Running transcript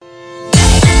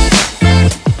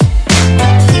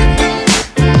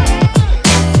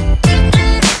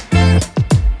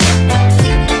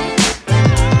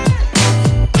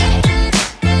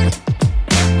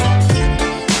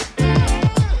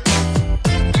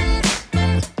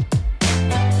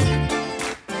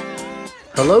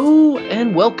Hello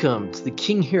and welcome to the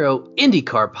King Hiro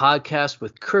IndyCar podcast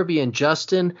with Kirby and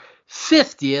Justin,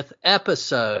 50th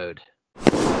episode.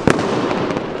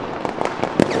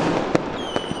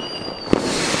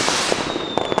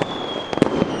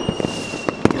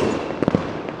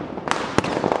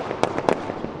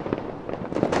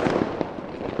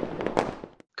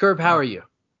 Kirb, how are you?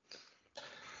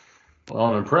 Well,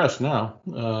 I'm impressed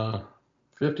now.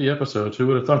 50 episodes, who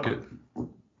would have thunk it?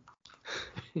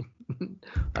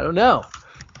 I don't know.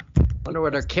 Wonder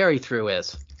what our carry through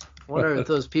is. Wonder if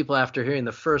those people after hearing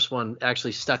the first one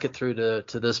actually stuck it through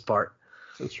to this part.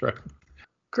 That's right.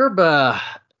 Kirb,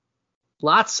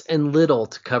 lots and little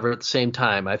to cover at the same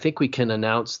time. I think we can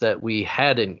announce that we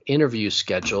had an interview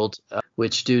scheduled,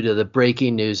 which due to the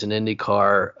breaking news in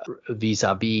IndyCar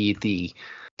vis-a-vis the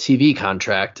TV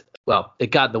contract, well,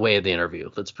 it got in the way of the interview.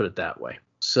 Let's put it that way.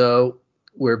 So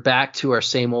we're back to our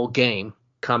same old game,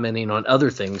 commenting on other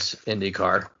things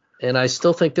IndyCar. And I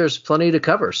still think there's plenty to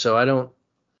cover. So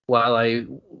while I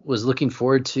was looking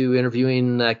forward to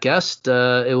interviewing that guest,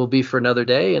 it will be for another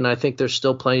day. And I think there's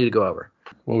still plenty to go over.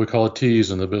 Well, we call it tease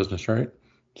in the business, right?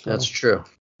 So, that's true.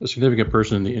 A significant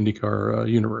person in the IndyCar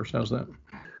universe. How's that?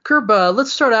 Kirb,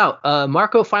 let's start out.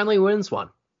 Marco finally wins one.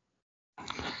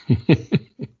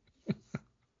 It's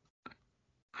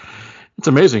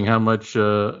amazing how much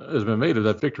has been made of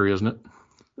that victory, isn't it?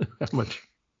 How much.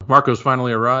 Marco's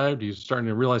finally arrived. He's starting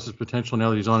to realize his potential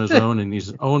now that he's on his own, and he's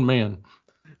his own man.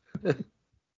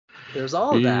 There's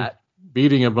all of that.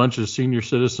 Beating a bunch of senior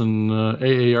citizen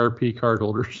AARP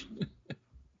cardholders.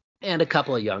 And a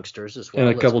couple of youngsters as well.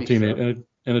 And a couple and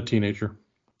a teenager.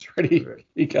 That's right.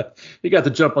 He got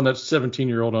the jump on that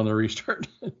 17-year-old on the restart.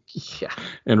 Yeah.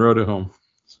 And rode it home.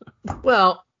 So.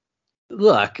 Well,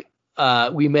 look.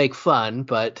 We make fun,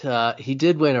 but he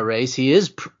did win a race. He is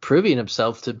proving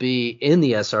himself to be in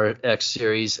the SRX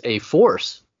series a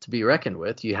force to be reckoned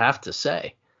with, you have to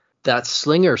say. That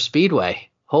Slinger Speedway,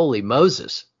 holy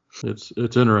Moses. It's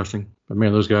interesting. I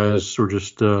mean, those guys were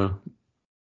just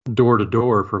door to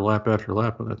door for lap after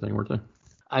lap on that thing, weren't they?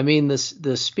 I mean, the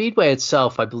speedway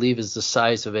itself, I believe, is the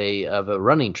size of a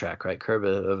running track, right? Curb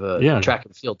of a track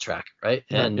and field track, right?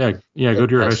 Yeah, and Go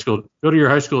to your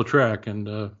high school track and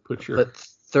put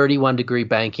 31-degree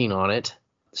banking on it.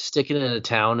 Stick it in a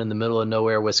town in the middle of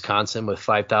nowhere, Wisconsin, with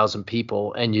 5,000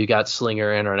 people, and you got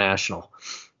Slinger International.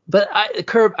 But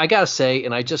Curb, I gotta say,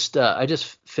 and I just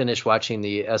finished watching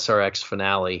the SRX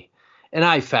finale, and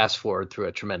I fast forward through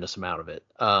a tremendous amount of it.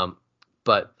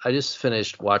 But I just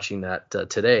finished watching that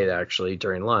today, actually,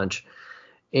 during lunch.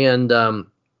 And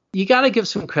you got to give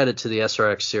some credit to the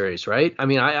SRX series, right? I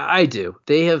mean, I do.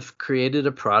 They have created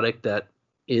a product that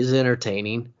is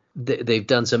entertaining. They've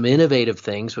done some innovative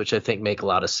things, which I think make a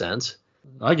lot of sense.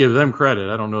 I give them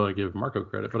credit. I don't know that I give Marco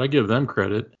credit, but I give them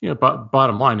credit. You know,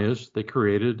 bottom line is they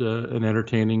created an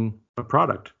entertaining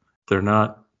product. They're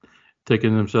not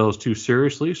taking themselves too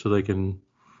seriously, so they can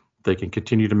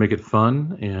continue to make it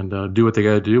fun and do what they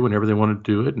got to do whenever they want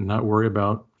to do it and not worry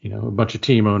about, a bunch of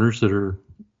team owners that are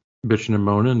bitching and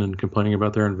moaning and complaining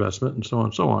about their investment and so on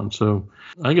and so on. So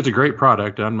I think it's a great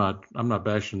product. I'm not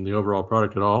bashing the overall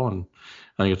product at all. And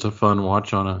I think it's a fun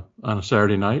watch on a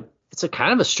Saturday night. It's a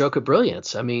kind of a stroke of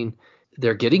brilliance. I mean,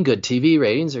 they're getting good TV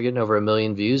ratings. They're getting over 1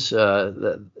 million views.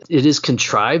 It is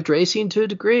contrived racing to a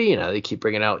degree. They keep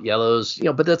bringing out yellows,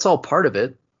 but that's all part of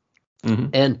it. Mm-hmm.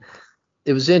 And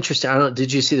it was interesting.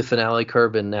 Did you see the finale,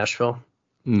 Curb, in Nashville?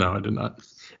 No, I did not.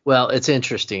 Well, it's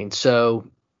interesting. So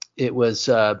it was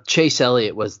Chase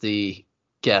Elliott was the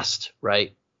guest,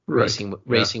 right?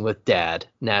 Racing with Dad.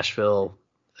 Nashville.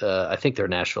 I think they're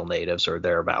Nashville natives or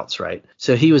thereabouts, right?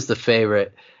 So he was the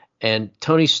favorite, and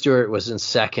Tony Stewart was in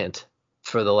second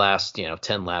for the last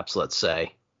 10 laps, let's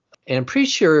say. And I'm pretty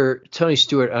sure Tony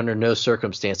Stewart, under no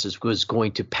circumstances, was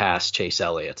going to pass Chase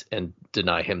Elliott and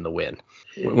deny him the win.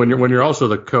 When you're also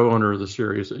the co-owner of the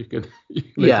series, you can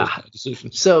make those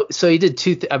decisions. So he did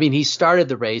he started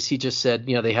the race. He just said,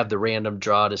 they have the random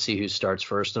draw to see who starts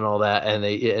first and all that.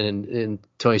 And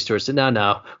Tony Stewart said,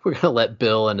 no, we're going to let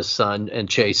Bill and his son and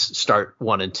Chase start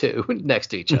 1 and 2 next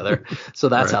to each other. So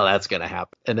that's how that's going to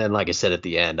happen. And then, like I said, at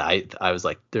the end, I was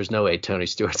like, there's no way Tony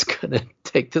Stewart's going to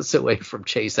take this away from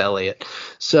Chase Elliott.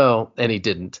 So, and he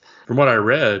didn't. From what I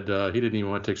read, he didn't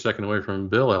even want to take second away from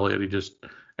Bill Elliott.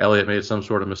 Elliott made some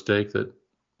sort of mistake that,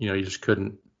 you just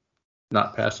couldn't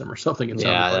not pass him or something.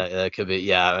 That could be.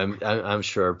 Yeah, I'm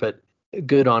sure. But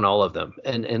good on all of them.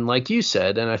 And like you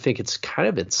said, and I think it's kind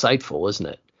of insightful, isn't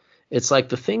it? It's like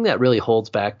the thing that really holds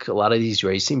back a lot of these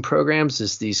racing programs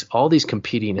is all these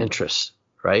competing interests,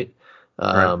 right?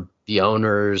 The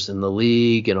owners and the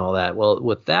league and all that. Well,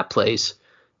 with that place,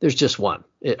 There's just one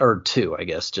or two, I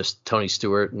guess, just Tony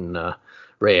Stewart and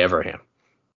Ray Everham.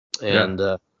 And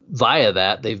via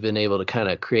that, they've been able to kind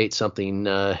of create something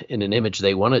in an image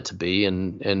they want it to be.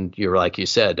 And you're like you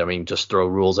said, I mean, just throw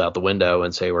rules out the window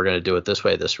and say, we're going to do it this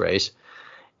way, this race.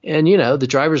 And, the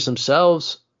drivers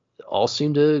themselves all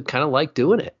seem to kind of like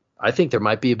doing it. I think there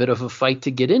might be a bit of a fight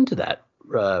to get into that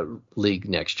league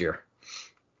next year.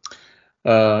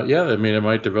 Yeah, I mean, it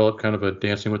might develop kind of a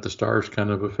Dancing with the Stars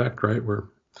kind of effect, right? Where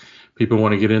people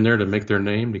want to get in there to make their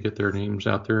name, to get their names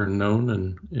out there and known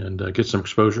and get some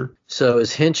exposure. So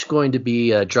is Hinch going to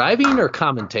be driving or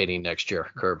commentating next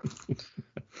year, Curb?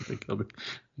 I think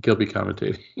he'll be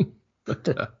commentating.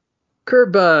 But,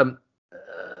 Curb,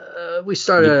 we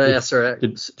started at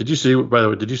SRX. Did you see, by the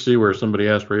way, did you see where somebody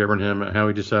asked Ray Evernham how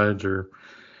he decides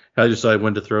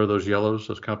when to throw those yellows,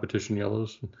 those competition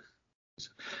yellows?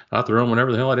 I'll throw them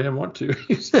whenever the hell I damn want to.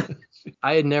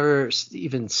 I had never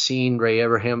even seen Ray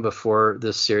Everham before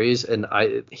this series, and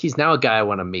he's now a guy I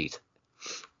want to meet.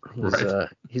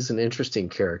 He's an interesting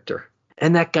character.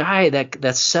 And that guy, that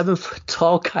 7-foot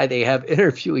tall guy they have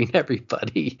interviewing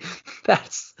everybody,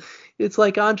 it's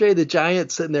like Andre the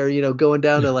Giant sitting there, going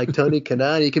down to like Tony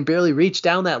Kanaan. He can barely reach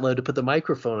down that low to put the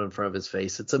microphone in front of his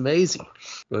face. It's amazing.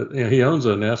 But he owns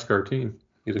a NASCAR team.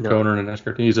 He's a co-owner in a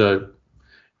NASCAR team.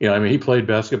 He played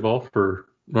basketball for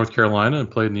North Carolina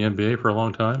and played in the NBA for a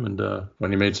long time. And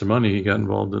when he made some money, he got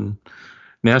involved in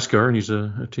NASCAR, and he's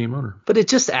a team owner. But it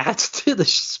just adds to the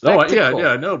spectacle.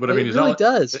 I know. But I mean, it really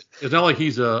does. It's not like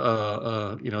he's they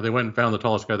went and found the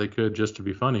tallest guy they could just to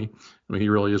be funny. I mean, he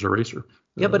really is a racer.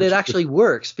 Yeah, but it actually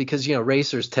works because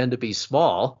racers tend to be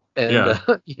small, and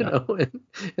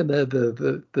and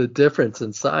the difference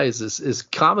in size is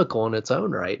comical in its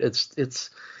own right. It's.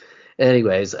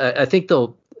 Anyways, I think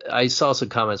I saw some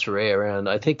comments from Ray around.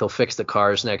 I think they'll fix the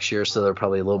cars next year, so they're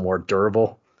probably a little more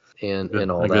durable and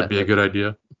all that. That'd be a good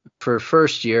idea. For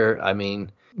first year, I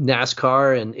mean,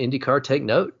 NASCAR and IndyCar take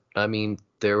note. I mean,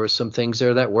 there were some things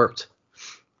there that worked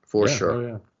for sure. Oh,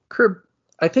 yeah. Curb,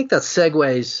 I think that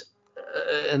segues,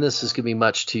 and this is going to be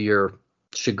much to your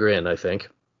chagrin, I think,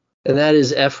 and that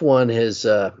is F1 has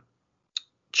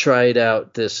tried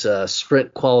out this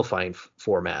sprint qualifying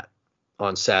format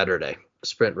on Saturday,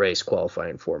 sprint race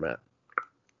qualifying format,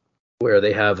 where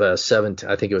they have I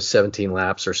think it was 17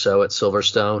 laps or so at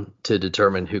Silverstone to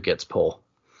determine who gets pole.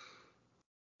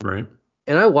 Right.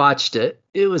 And I watched it.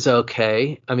 It was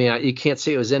okay. I mean, you can't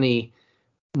say it was any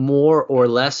more or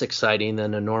less exciting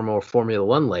than a normal Formula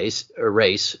One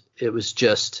race. It was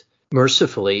just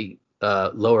mercifully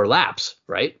lower laps,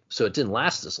 right? So it didn't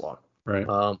last as long.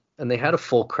 Right. And they had a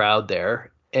full crowd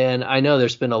there. And I know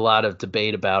there's been a lot of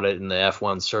debate about it in the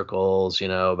F1 circles,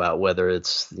 about whether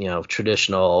it's,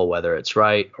 traditional, whether it's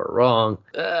right or wrong.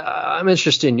 I'm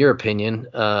interested in your opinion.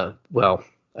 Well,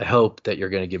 I hope that you're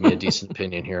going to give me a decent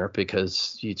opinion here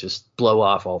because you just blow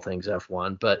off all things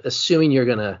F1. But assuming you're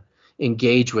going to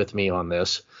engage with me on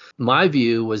this, my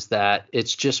view was that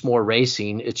it's just more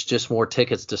racing. It's just more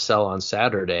tickets to sell on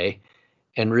Saturday.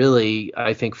 And really,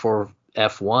 I think for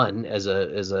F1 as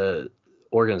a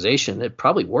organization, it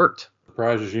probably worked.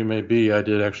 Surprised as you may be, I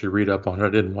did actually read up on it. I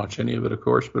didn't watch any of it, of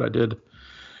course, but I did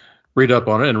read up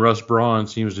on it. And Russ Braun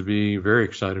seems to be very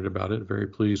excited about it, very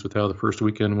pleased with how the first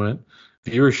weekend went.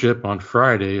 Viewership on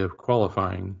Friday of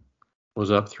qualifying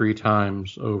was up 3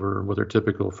 times over what their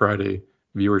typical Friday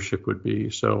viewership would be.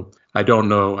 So I don't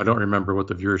know. I don't remember what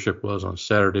the viewership was on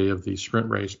Saturday of the sprint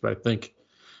race, but I think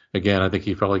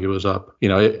he felt like it was up.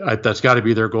 That's got to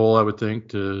be their goal, I would think,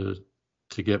 to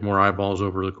get more eyeballs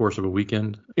over the course of a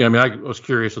weekend. I was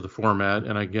curious of the format,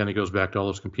 and again, it goes back to all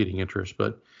those competing interests.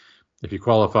 But if you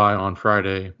qualify on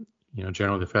Friday,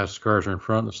 generally the fastest cars are in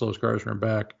front, the slowest cars are in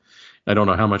back. I don't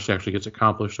know how much actually gets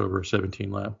accomplished over a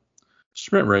 17-lap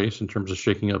sprint race in terms of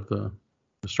shaking up the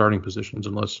starting positions,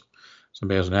 unless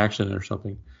somebody has an accident or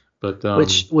something. But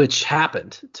which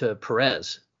happened to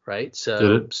Perez, right?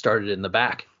 So it started in the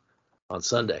back on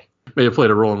Sunday. May have played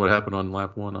a role in what happened on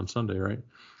lap 1 on Sunday, right?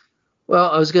 Well,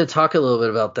 I was going to talk a little bit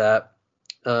about that.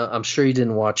 I'm sure you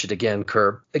didn't watch it again,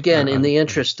 Curb. Again, in the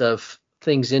interest of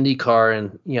things IndyCar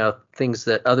and things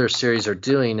that other series are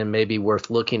doing and maybe worth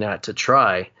looking at to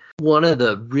try. One of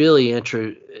the really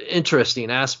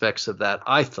interesting aspects of that,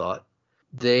 I thought,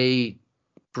 they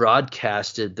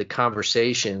broadcasted the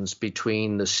conversations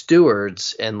between the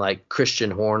stewards and like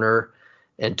Christian Horner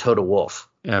and Toto Wolff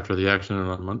after the accident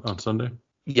on Sunday.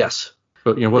 Yes,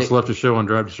 but what's left to show on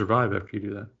Drive to Survive after you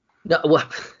do that? No, well,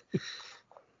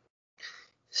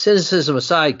 cynicism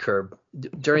aside, Curb,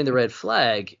 during the red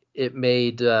flag, it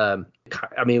made,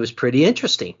 it was pretty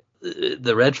interesting.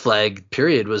 the red flag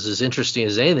period was as interesting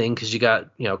as anything, because you got,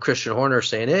 Christian Horner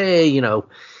saying, hey,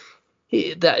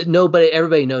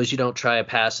 everybody knows you don't try a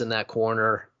pass in that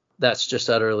corner. That's just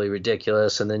utterly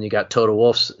ridiculous. And then you got Toto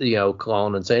Wolff,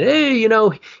 calling and saying,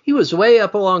 hey, he was way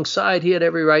up alongside. He had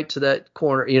every right to that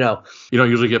corner, You don't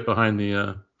usually get behind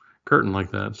the curtain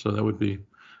like that, so that would be,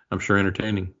 I'm sure,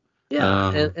 entertaining.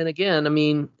 Yeah, and again, I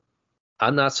mean,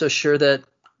 I'm not so sure that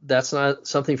that's not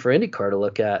something for IndyCar to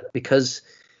look at, because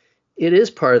it is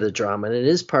part of the drama, and it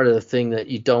is part of the thing that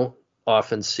you don't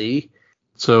often see.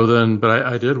 So then, but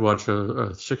I did watch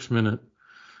a 6-minute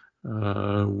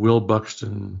Will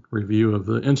Buxton review of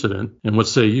the incident. And what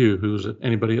say you? Who's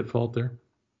anybody at fault there?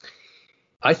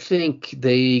 I think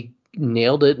they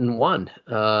nailed it and won.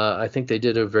 I think they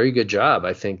did a very good job.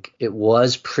 I think it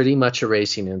was pretty much a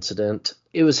racing incident.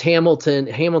 It was Hamilton.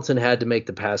 Hamilton had to make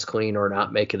the pass clean or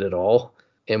not make it at all.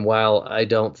 And while I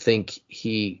don't think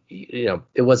it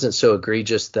wasn't so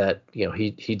egregious that,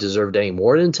 he deserved any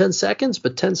more than 10 seconds,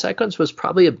 but 10 seconds was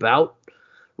probably about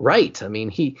right. I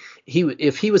mean,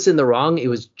 if he was in the wrong, it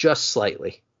was just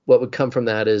slightly. What would come from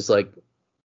that is, like,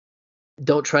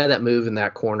 don't try that move in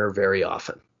that corner very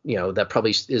often. That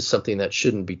probably is something that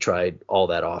shouldn't be tried all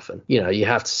that often. You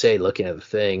have to say, looking at the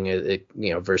thing,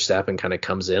 Verstappen kind of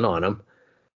comes in on him,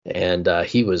 and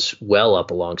he was well up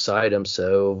alongside him.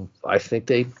 So I think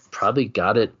they probably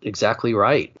got it exactly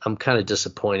right. I'm kind of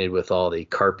disappointed with all the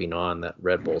carping on that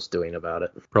Red Bull's doing about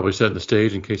it. Probably setting the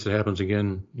stage in case it happens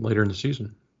again later in the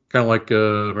season. Kind of like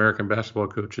American basketball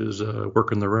coaches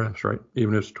working the refs, right?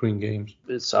 Even if it's between games.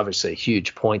 It's obviously a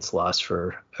huge points loss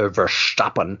for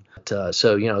Verstappen.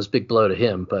 So, it was a big blow to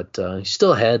him, but he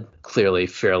still had clearly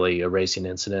fairly a racing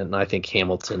incident. And I think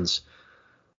Hamilton's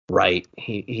right.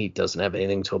 He doesn't have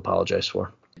anything to apologize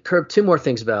for. Curb, two more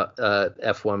things about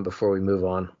F1 before we move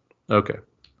on. Okay.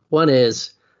 One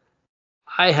is,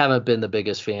 I haven't been the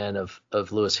biggest fan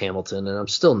of Lewis Hamilton, and I'm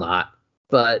still not.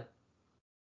 But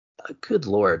good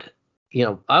Lord,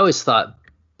 I always thought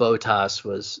Bottas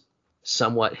was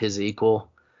somewhat his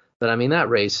equal. But I mean, that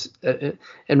race, and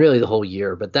really the whole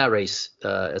year, but that race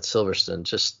at Silverstone,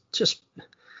 just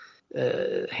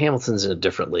Hamilton's in a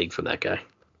different league from that guy.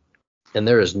 And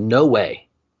there is no way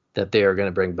that they are going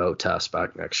to bring Bottas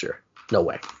back next year. No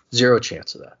way. Zero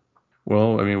chance of that.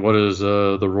 Well, I mean, what is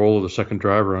the role of the second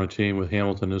driver on a team with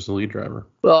Hamilton as the lead driver?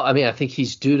 Well, I mean, I think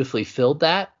he's dutifully filled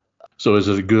that. So is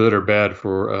it good or bad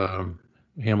for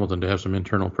Hamilton to have some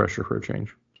internal pressure for a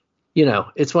change?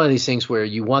 It's one of these things where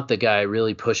you want the guy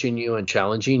really pushing you and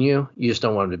challenging you. You just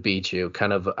don't want him to beat you,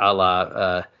 kind of a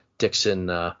la Dixon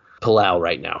Palau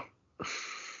right now.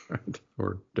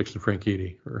 Or Dixon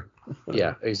Franchitti.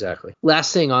 Yeah, exactly.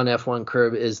 Last thing on F1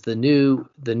 Curb is the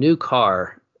new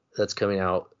car that's coming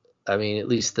out. I mean, at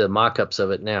least the mock-ups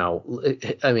of it now.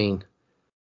 I mean,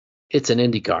 it's an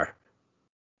IndyCar.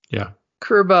 Yeah.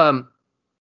 Curb,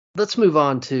 let's move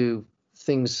on to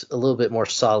things a little bit more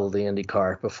solidly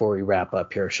IndyCar before we wrap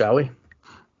up here, shall we?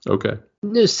 Okay.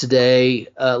 News today,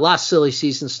 a lot of silly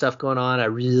season stuff going on. I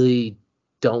really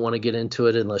don't want to get into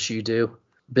it unless you do.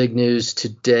 Big news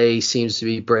today seems to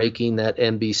be breaking that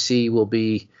NBC will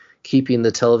be keeping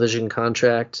the television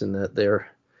contract, and that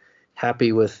they're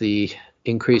happy with the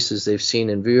increases they've seen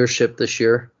in viewership this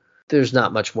year. There's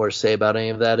not much more to say about any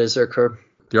of that, is there, Curb?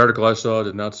 The article I saw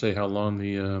did not say how long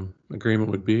the agreement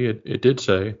would be. It did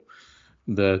say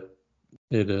that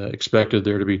it expected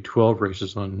there to be 12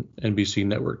 races on NBC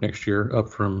Network next year, up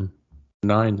from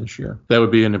 9 this year. That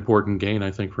would be an important gain,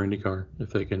 I think, for IndyCar.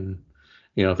 If they can,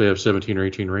 if they have 17 or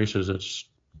 18 races, that's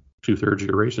 2/3 of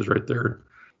your races right there.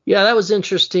 Yeah, that was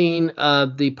interesting.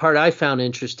 The part I found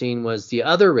interesting was the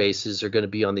other races are going to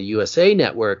be on the USA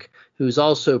Network, who's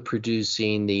also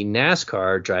producing the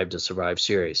NASCAR Drive to Survive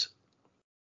series.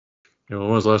 When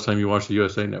was the last time you watched the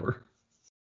USA Network?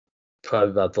 Probably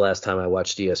about the last time I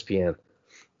watched ESPN.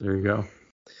 There you go.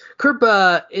 Curb,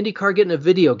 IndyCar getting a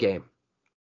video game.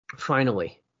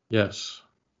 Finally. Yes.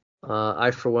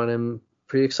 I, for one, am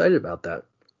pretty excited about that.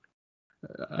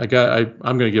 I'm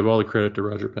going to give all the credit to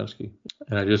Roger Penske.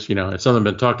 And I just, it's something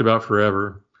been talked about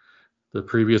forever. The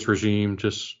previous regime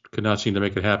just could not seem to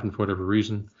make it happen for whatever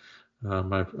reason.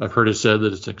 I've heard it said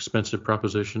that it's an expensive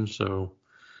proposition, so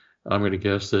I'm going to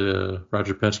guess that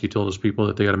Roger Penske told his people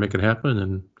that they got to make it happen,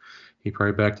 and he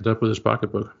probably backed it up with his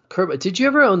pocketbook. Curb, did you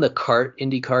ever own the kart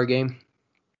IndyCar game?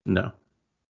 No.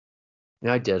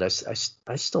 Yeah, I did. I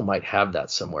still might have that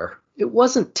somewhere. It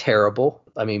wasn't terrible.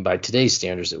 I mean, by today's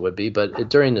standards, it would be, but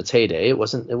during its heyday, it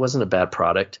wasn't a bad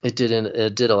product. It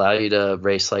did allow you to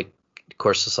race like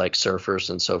courses like Surfers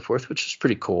and so forth, which was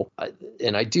pretty cool.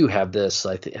 And I do have this.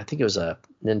 I think it was a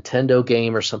Nintendo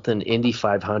game or something, Indy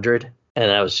 500. And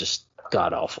that was just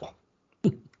god awful.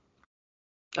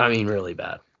 I mean, really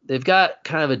bad. They've got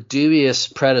kind of a dubious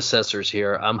predecessors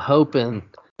here. I'm hoping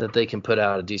that they can put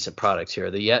out a decent product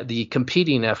here. The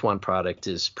competing F1 product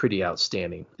is pretty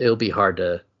outstanding. It'll be hard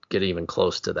to get even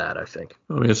close to that, I think.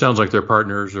 I mean, it sounds like their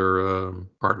partners are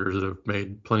partners that have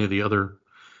made plenty of the other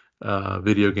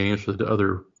video games for the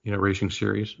other racing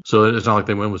series. So it's not like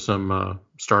they went with some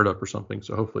startup or something.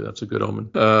 So hopefully that's a good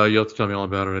omen. You'll have to tell me all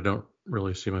about it. I don't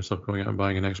really see myself going out and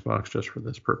buying an Xbox just for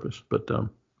this purpose. But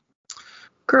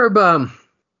Curb,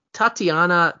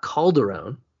 Tatiana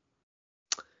Calderon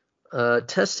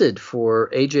tested for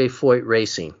AJ Foyt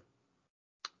Racing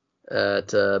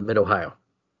at Mid-Ohio.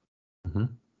 Mm-hmm.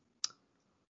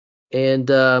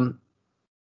 And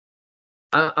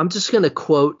I'm just going to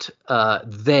quote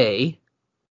they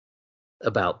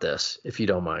about this, if you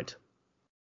don't mind.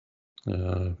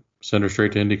 Send her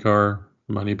straight to IndyCar.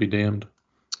 Money be damned.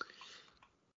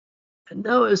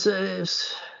 No, it was a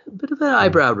bit of an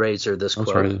eyebrow raiser, this I'm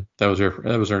quote. sorry.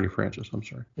 That was Ernie Francis. I'm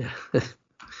sorry. Yeah.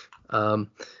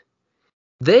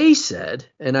 They said,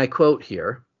 and I quote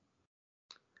here,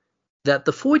 that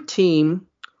the Ford team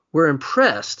were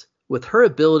impressed with her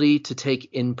ability to take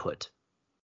input,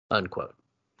 unquote.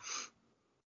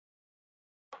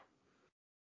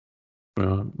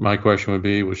 My question would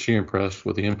be, was she impressed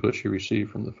with the input she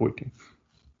received from the Ford team?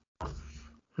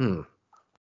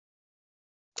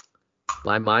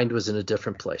 My mind was in a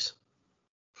different place.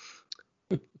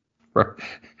 Right.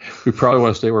 We probably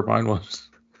want to stay where mine was.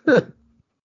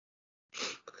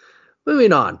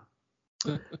 Moving on.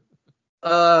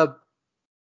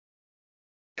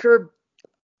 Curb,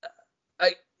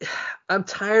 I'm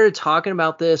tired of talking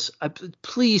about this.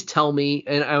 Please tell me,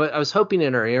 and I was hoping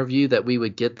in our interview that we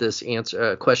would get this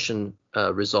question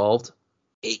resolved.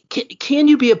 Can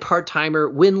you be a part-timer,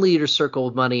 win Leader Circle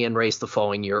of money, and race the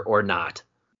following year or not?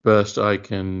 Best I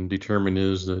can determine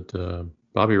is that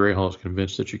Bobby Rahal is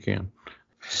convinced that you can.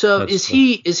 So is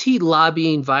he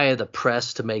lobbying via the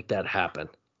press to make that happen?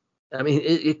 I mean,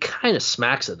 it kind of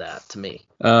smacks of that to me.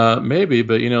 Maybe,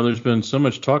 but there's been so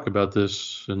much talk about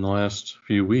this in the last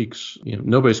few weeks.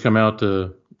 Nobody's come out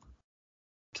to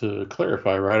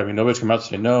clarify, right? I mean, nobody's come out to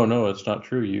say no, it's not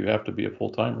true. You have to be a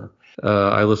full timer.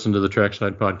 I listened to the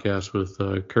Trackside podcast with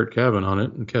Kurt Cavan on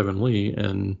it and Kevin Lee,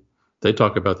 and they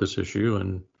talk about this issue.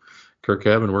 And Kurt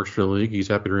Cavan works for the league. He's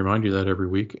happy to remind you that every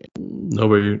week.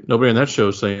 Nobody on that show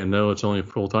is saying no, it's only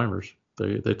full timers.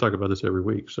 They talk about this every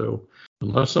week. So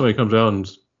unless somebody comes out and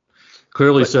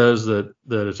clearly says that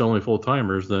it's only full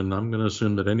timers, then I'm going to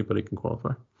assume that anybody can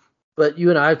qualify. But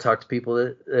you and I have talked to people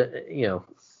that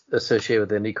associated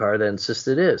with IndyCar that insist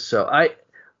it is. So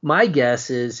my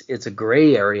guess is it's a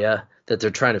gray area that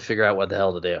they're trying to figure out what the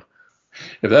hell to do.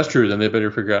 If that's true, then they better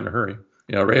figure out in a hurry.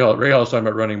 Rahal's talking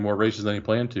about running more races than he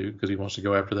planned to because he wants to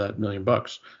go after that $1 million.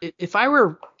 If I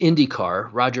were IndyCar,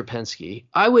 Roger Penske,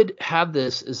 I would have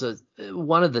this as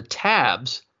one of the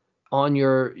tabs on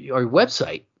your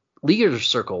website, Leader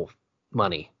Circle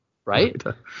money, right?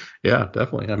 Yeah,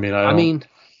 definitely.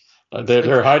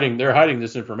 They're hiding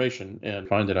this information, and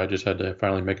find that I just had to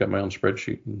finally make up my own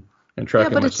spreadsheet and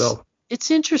track it myself. It's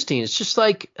interesting. It's just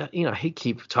like, I hate to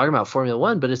keep talking about Formula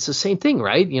One, but it's the same thing,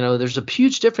 right? There's a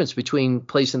huge difference between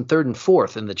placing third and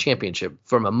fourth in the championship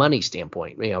from a money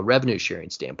standpoint, revenue sharing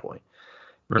standpoint.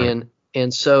 Right.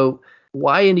 And so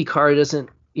why IndyCar doesn't,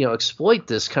 exploit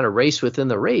this kind of race within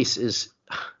the race is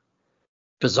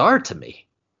bizarre to me.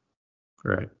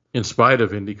 Right. In spite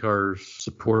of IndyCar's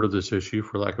support of this issue,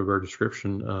 for lack of a better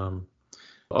description,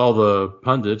 all the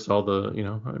pundits, all the,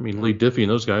 Lee Diffie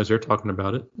and those guys, they're talking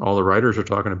about it. All the writers are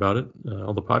talking about it.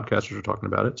 All the podcasters are talking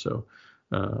about it. So,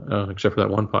 except for that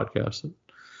one podcast that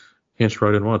Hance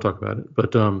Roy didn't want to talk about it.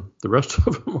 But the rest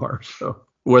of them are. So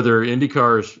whether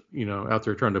IndyCar is, out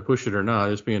there trying to push it or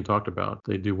not, it's being talked about.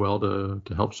 They do well to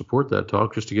help support that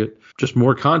talk, just to get just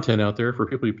more content out there for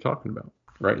people to be talking about.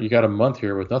 Right. You got a month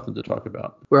here with nothing to talk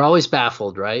about. We're always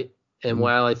baffled, right? And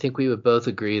while I think we would both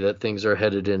agree that things are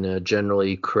headed in a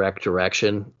generally correct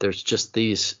direction, there's just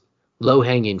these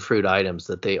low-hanging fruit items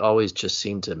that they always just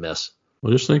seem to miss.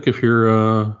 Well, just think if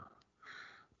you're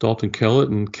Dalton Kellett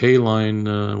and K-Line,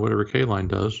 whatever K-Line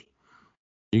does,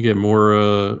 you get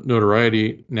more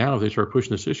notoriety now if they start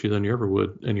pushing this issue than you ever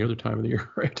would any other time of the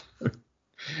year, right?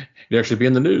 You'd actually be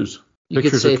in the news. You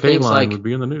Pictures could say of K-Line things like, would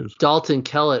be in the news. Dalton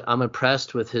Kellett, I'm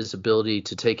impressed with his ability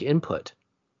to take input,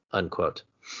 unquote.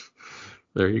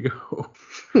 There you go.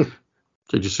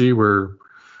 Did you see where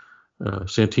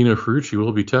Santino Ferrucci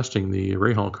will be testing the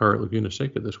Rahal car at Laguna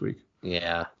Seca this week?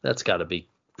 Yeah, that's got to be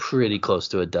pretty close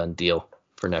to a done deal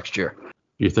for next year. Do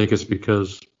you think it's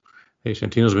because, hey,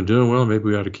 Santino's been doing well, maybe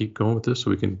we ought to keep going with this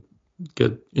so we can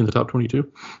get in the top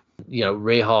 22. You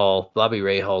know, Bobby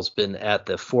Rahaal's been at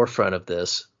the forefront of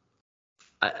this.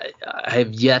 I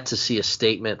have yet to see a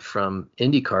statement from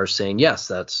IndyCar saying, yes,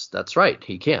 that's right,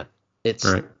 he can. It's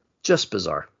right. Just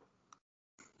bizarre.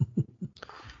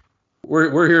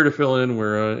 We're here to fill in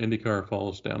where IndyCar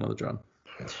falls down on the job.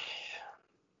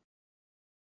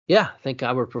 Yeah, thank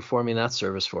God we're performing that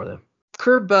service for them.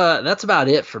 Curb, that's about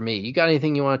it for me. You got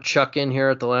anything you want to chuck in here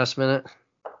at the last minute?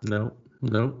 No,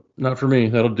 not for me.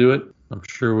 That'll do it. I'm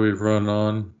sure we've run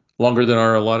on longer than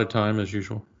our allotted time as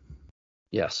usual.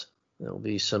 Yes, there'll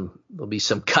be some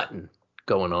cutting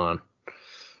going on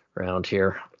around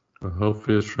here. I hope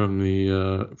it's from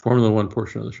the Formula One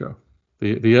portion of the show,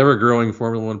 the ever-growing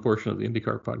Formula One portion of the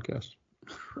IndyCar podcast.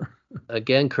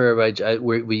 Again, Curb,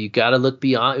 we got to look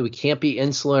beyond. We can't be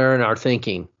insular in our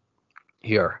thinking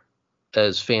here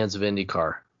as fans of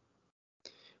IndyCar.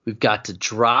 We've got to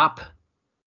drop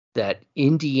that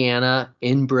Indiana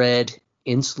inbred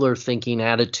insular thinking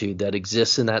attitude that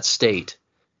exists in that state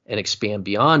and expand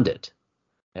beyond it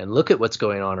and look at what's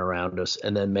going on around us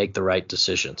and then make the right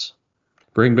decisions.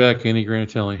 Bring back Andy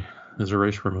Granatelli as a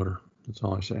race promoter. That's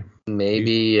all I say.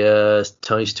 Maybe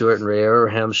Tony Stewart and Ray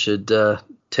Abraham should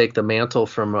take the mantle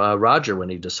from Roger when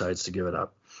he decides to give it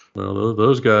up. Well,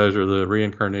 those guys are the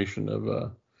reincarnation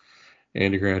of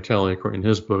Andy Granatelli. According to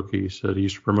his book, he said he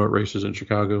used to promote races in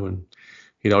Chicago, and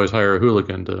he'd always hire a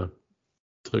hooligan to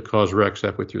cause wrecks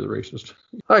halfway through the races.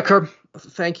 All right, Curb.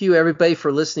 Thank you, everybody,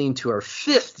 for listening to our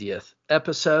 50th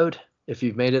episode, if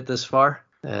you've made it this far.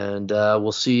 And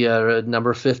we'll see you at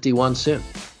number 51 soon.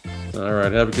 All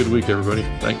right. Have a good week, everybody.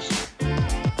 Thanks.